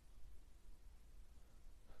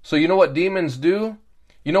 So you know what demons do?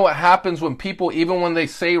 You know what happens when people, even when they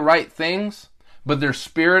say right things, but their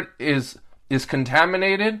spirit is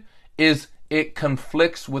contaminated, is it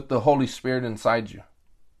conflicts with the Holy Spirit inside you.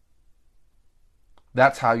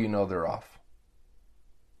 That's how you know they're off.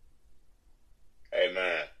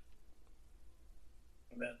 Amen.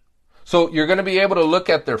 Amen. So you're going to be able to look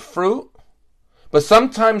at their fruit, but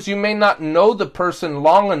sometimes you may not know the person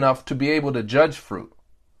long enough to be able to judge fruit.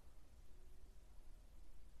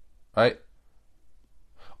 Right?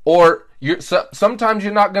 Or sometimes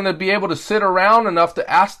you're not going to be able to sit around enough to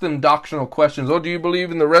ask them doctrinal questions. Oh, do you believe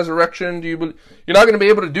in the resurrection? You're not going to be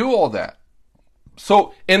able to do all that.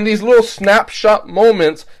 So in these little snapshot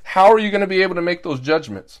moments, how are you going to be able to make those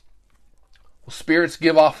judgments? Well, spirits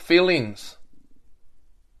give off feelings.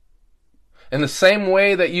 In the same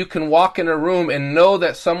way that you can walk in a room and know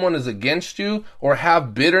that someone is against you or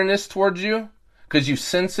have bitterness towards you because you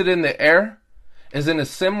sense it in the air, is in a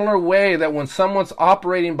similar way that when someone's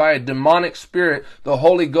operating by a demonic spirit, the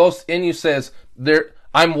Holy Ghost in you says,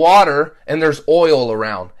 I'm water and there's oil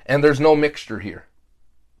around and there's no mixture here.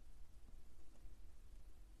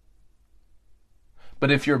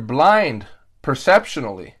 But if you're blind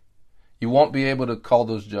perceptionally, you won't be able to call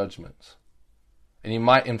those judgments. And you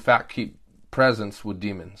might in fact keep presence with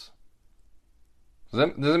demons. Does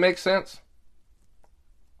it make sense?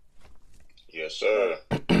 Yes, sir.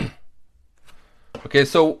 Okay,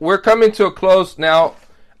 so we're coming to a close now.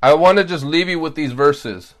 I want to just leave you with these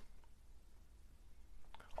verses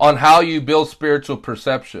on how you build spiritual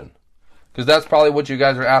perception. Because that's probably what you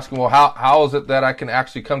guys are asking. Well, how is it that I can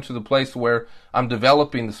actually come to the place where I'm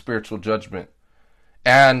developing the spiritual judgment?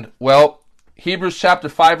 And, well, Hebrews chapter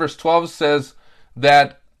 5 verse 12 says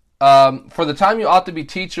that for the time you ought to be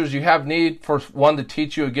teachers, you have need for one to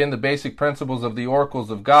teach you again the basic principles of the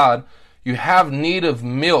oracles of God. You have need of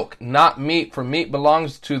milk, not meat, for meat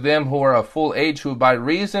belongs to them who are of full age, who by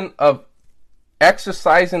reason of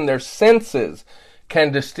exercising their senses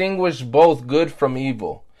can distinguish both good from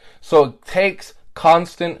evil. So it takes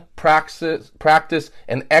constant practice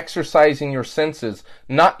and exercising your senses,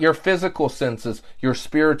 not your physical senses, your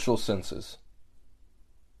spiritual senses.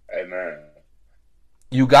 Amen.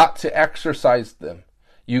 You got to exercise them.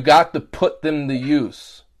 You got to put them to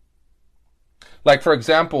use. Like, for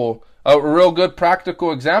example, a real good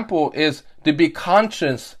practical example is to be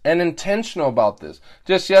conscious and intentional about this.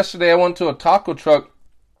 Just yesterday, I went to a taco truck.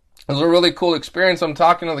 It was a really cool experience. I'm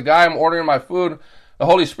talking to the guy. I'm ordering my food. The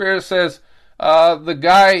Holy Spirit says, the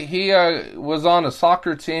guy, he was on a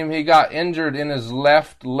soccer team. He got injured in his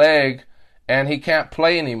left leg, and he can't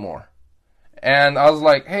play anymore. And I was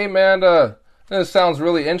like, hey, man, this sounds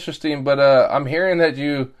really interesting, but I'm hearing that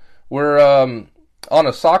you were on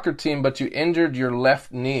a soccer team, but you injured your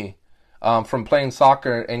left knee from playing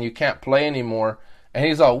soccer, and you can't play anymore. And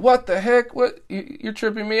he's like, what the heck? What? You're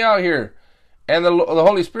tripping me out here. And the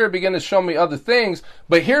Holy Spirit began to show me other things.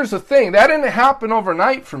 But here's the thing. That didn't happen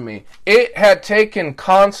overnight for me. It had taken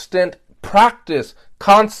constant practice,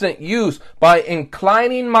 constant use by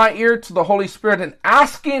inclining my ear to the Holy Spirit and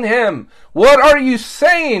asking Him, what are you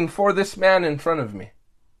saying for this man in front of me?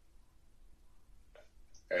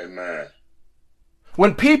 Amen.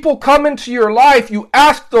 When people come into your life, you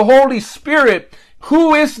ask the Holy Spirit,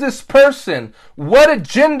 who is this person? What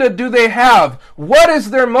agenda do they have? What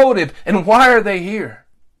is their motive? And why are they here?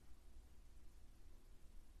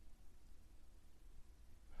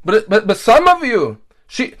 But some of you,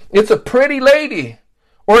 it's a pretty lady.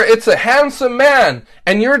 or it's a handsome man,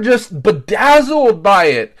 and you're just bedazzled by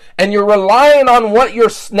it, and you're relying on what your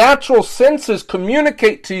natural senses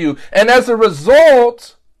communicate to you, and as a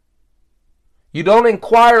result, you don't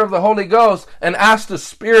inquire of the Holy Ghost and ask the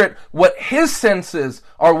Spirit what His senses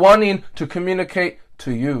are wanting to communicate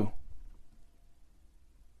to you.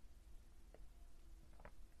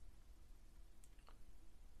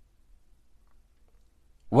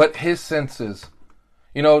 What His senses.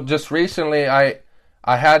 You know, just recently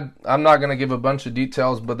I'm not going to give a bunch of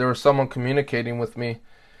details, but there was someone communicating with me.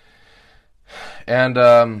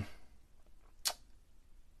 And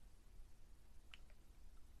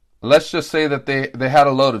let's just say that they had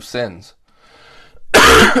a load of sins.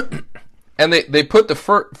 And they put the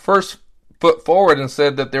first foot forward and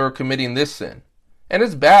said that they were committing this sin. And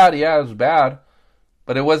it's bad, yeah, it was bad,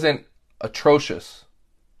 but it wasn't atrocious.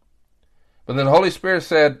 But then the Holy Spirit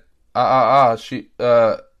said,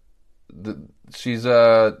 she's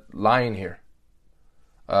lying here.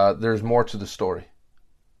 There's more to the story.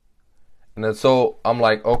 And then so I'm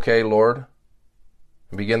like, okay, Lord,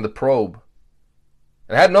 and begin to probe.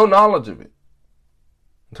 And I had no knowledge of it.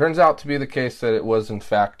 It turns out to be the case that it was in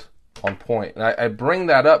fact on point. And I bring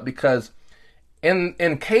that up because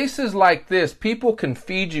in cases like this, people can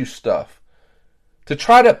feed you stuff to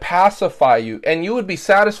try to pacify you, and you would be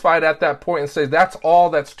satisfied at that point and say, that's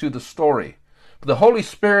all that's to the story. But the Holy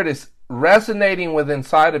Spirit is resonating with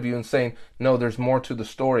inside of you and saying, no, there's more to the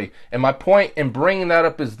story. And my point in bringing that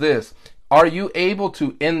up is this: are you able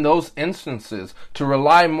to, in those instances, to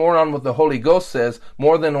rely more on what the Holy Ghost says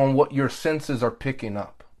more than on what your senses are picking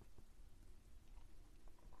up?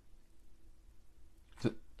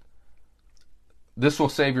 This will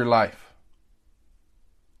save your life.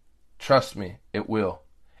 Trust me, it will.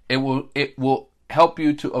 It will help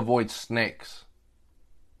you to avoid snakes.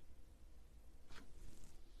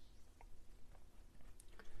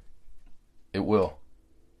 It will.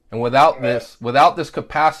 And without this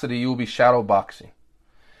capacity, you will be shadow boxing.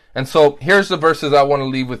 And so here's the verses I want to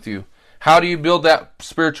leave with you. How do you build that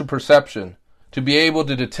spiritual perception? To be able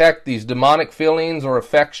to detect these demonic feelings or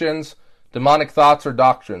affections, demonic thoughts or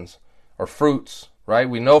doctrines, or fruits, right?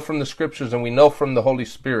 We know from the scriptures and we know from the Holy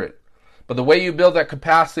Spirit. But the way you build that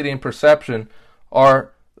capacity and perception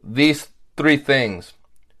are these three things.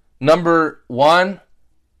 Number one,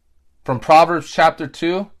 from Proverbs chapter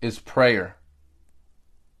 2, is prayer.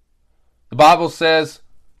 The Bible says,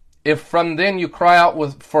 if from then you cry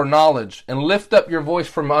out for knowledge, and lift up your voice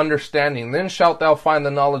from understanding, then shalt thou find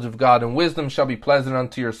the knowledge of God, and wisdom shall be pleasant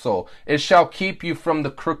unto your soul. It shall keep you from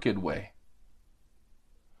the crooked way,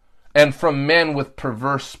 and from men with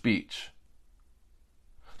perverse speech.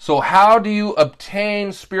 So how do you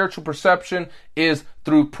obtain spiritual perception? Is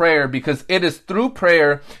through prayer, because it is through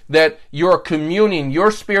prayer that you're communing. Your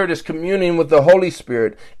spirit is communing with the Holy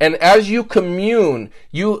Spirit. And as you commune,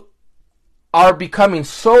 you are becoming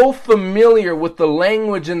so familiar with the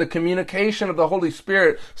language and the communication of the Holy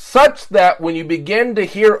Spirit, such that when you begin to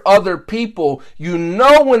hear other people, you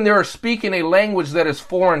know when they're speaking a language that is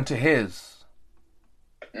foreign to His.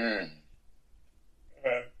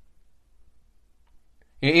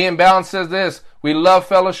 Ian Ballance says this: we love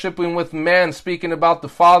fellowshipping with men speaking about the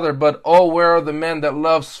Father, but oh, where are the men that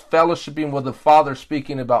love fellowshipping with the Father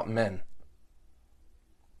speaking about men?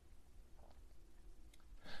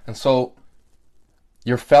 And so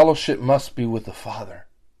your fellowship must be with the Father,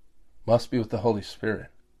 must be with the Holy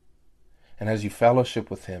Spirit. And as you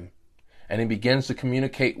fellowship with Him, and He begins to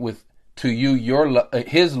communicate to you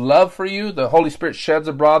His love for you, the Holy Spirit sheds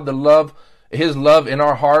abroad His love in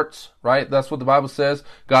our hearts, right? That's what the Bible says.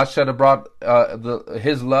 God shed abroad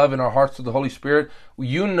His love in our hearts through the Holy Spirit.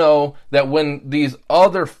 You know that when these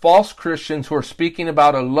other false Christians who are speaking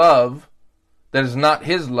about a love that is not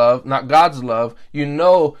His love, not God's love, you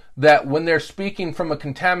know that when they're speaking from a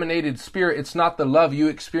contaminated spirit, it's not the love you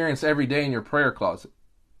experience every day in your prayer closet.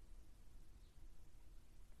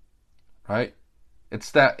 Right?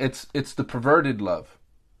 It's the perverted love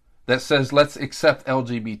that says, let's accept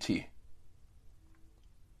LGBT.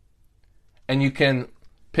 And you can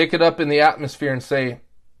pick it up in the atmosphere and say,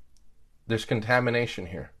 there's contamination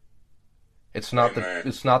here. It's not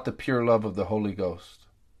the pure love of the Holy Ghost.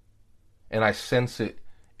 And I sense it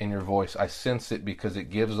in your voice. I sense it because it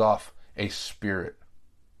gives off a spirit.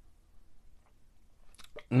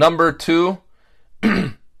 Number 2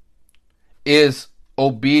 is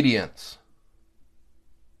obedience.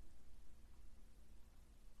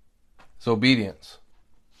 It's obedience.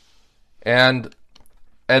 And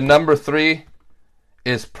number 3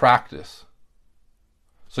 is practice.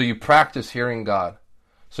 So you practice hearing God.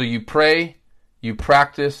 So you pray, you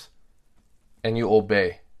practice, and you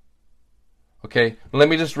obey. Okay, let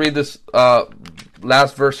me just read this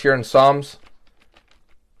last verse here in Psalms,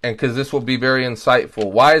 and because this will be very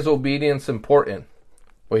insightful. Why is obedience important?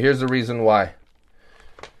 Well, here's the reason why.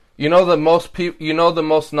 You know the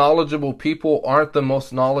most knowledgeable people aren't the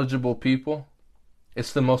most knowledgeable people.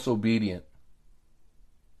 It's the most obedient.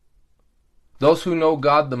 Those who know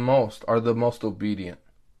God the most are the most obedient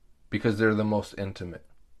because they're the most intimate.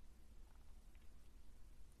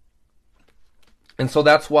 And so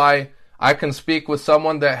that's why I can speak with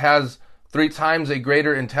someone that has 3 times a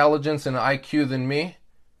greater intelligence and IQ than me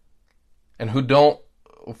and who don't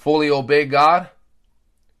fully obey God.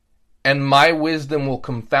 And my wisdom will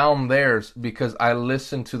confound theirs because I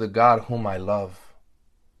listen to the God whom I love.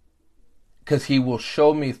 Because He will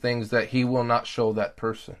show me things that He will not show that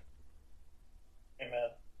person. Amen.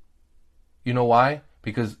 You know why?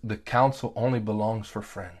 Because the counsel only belongs for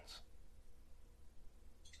friends.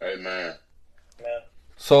 Amen. Amen.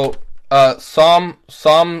 So, Psalm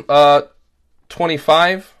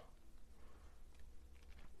 25.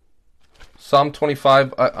 Psalm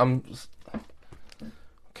 25.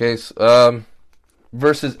 Okay.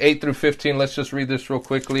 Verses 8 through 15. Let's just read this real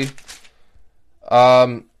quickly.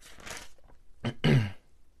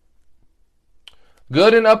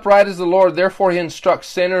 Good and upright is the Lord, therefore He instructs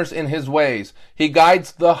sinners in His ways. He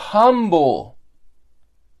guides the humble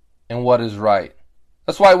in what is right.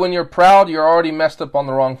 That's why when you're proud, you're already messed up on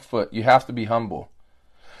the wrong foot. You have to be humble.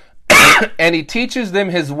 And He teaches them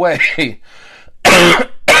His way.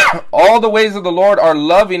 All the ways of the Lord are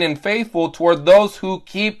loving and faithful toward those who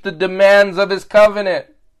keep the demands of His covenant.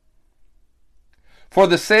 For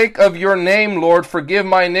the sake of your name, Lord, forgive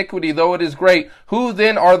my iniquity, though it is great. Who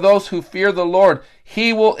then are those who fear the Lord?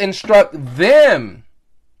 He will instruct them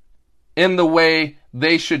in the way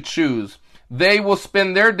they should choose. They will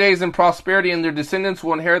spend their days in prosperity, and their descendants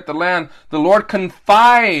will inherit the land. The Lord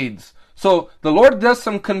confides. So the Lord does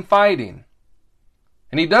some confiding.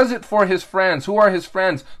 And He does it for His friends. Who are His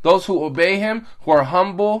friends? Those who obey Him, who are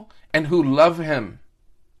humble, and who love Him.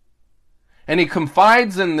 And He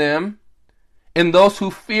confides in them, in those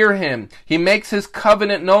who fear Him. He makes His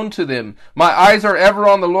covenant known to them. My eyes are ever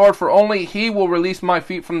on the Lord, for only He will release my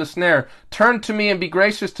feet from the snare. Turn to me and be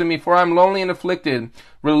gracious to me, for I am lonely and afflicted.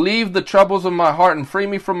 Relieve the troubles of my heart and free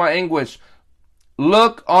me from my anguish.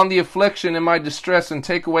 Look on the affliction and my distress and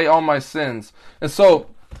take away all my sins. And so,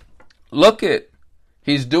 look at,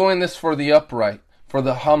 He's doing this for the upright, for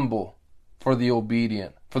the humble, for the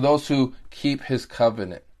obedient, for those who keep His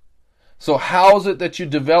covenant. So how is it that you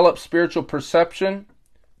develop spiritual perception?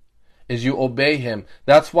 Is you obey Him.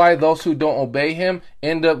 That's why those who don't obey Him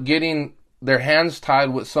end up getting their hands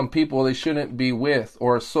tied with some people they shouldn't be with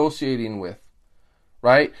or associating with.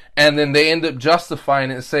 Right? And then they end up justifying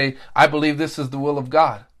it and say, I believe this is the will of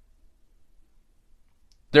God.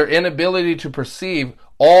 Their inability to perceive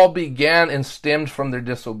all began and stemmed from their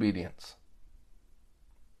disobedience.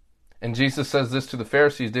 And Jesus says this to the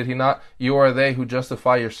Pharisees, did He not? You are they who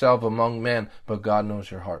justify yourself among men, but God knows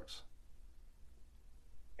your hearts.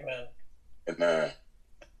 Amen. Amen.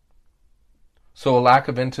 So a lack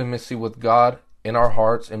of intimacy with God in our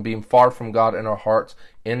hearts and being far from God in our hearts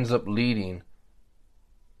ends up leading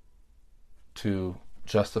to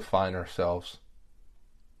justifying ourselves,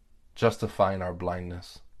 justifying our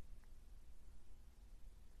blindness.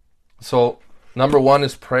 So, number 1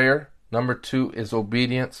 is prayer. Number 2 is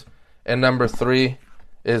obedience. And number 3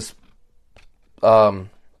 is the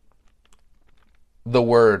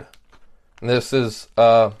Word. And this is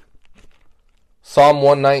Psalm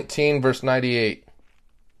 119, verse 98.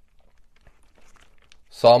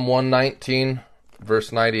 Psalm 119,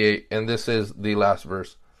 verse 98. And this is the last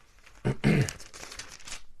verse.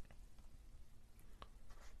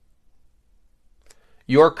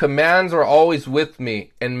 Your commands are always with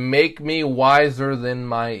me and make me wiser than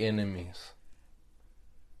my enemies.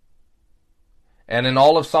 And in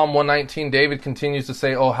all of Psalm 119, David continues to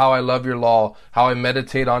say, oh, how I love your law, how I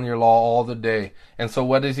meditate on your law all the day. And so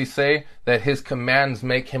what does he say? That his commands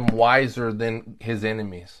make him wiser than his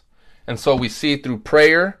enemies. And so we see through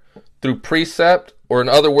prayer, through precept, or in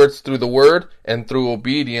other words, through the word and through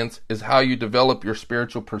obedience is how you develop your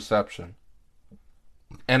spiritual perception.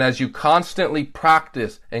 And as you constantly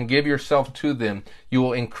practice and give yourself to them, you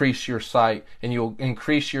will increase your sight and you'll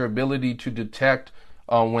increase your ability to detect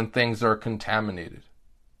when things are contaminated.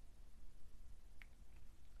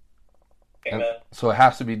 Amen. And so it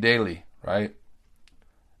has to be daily, right?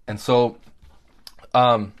 And so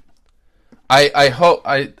I hope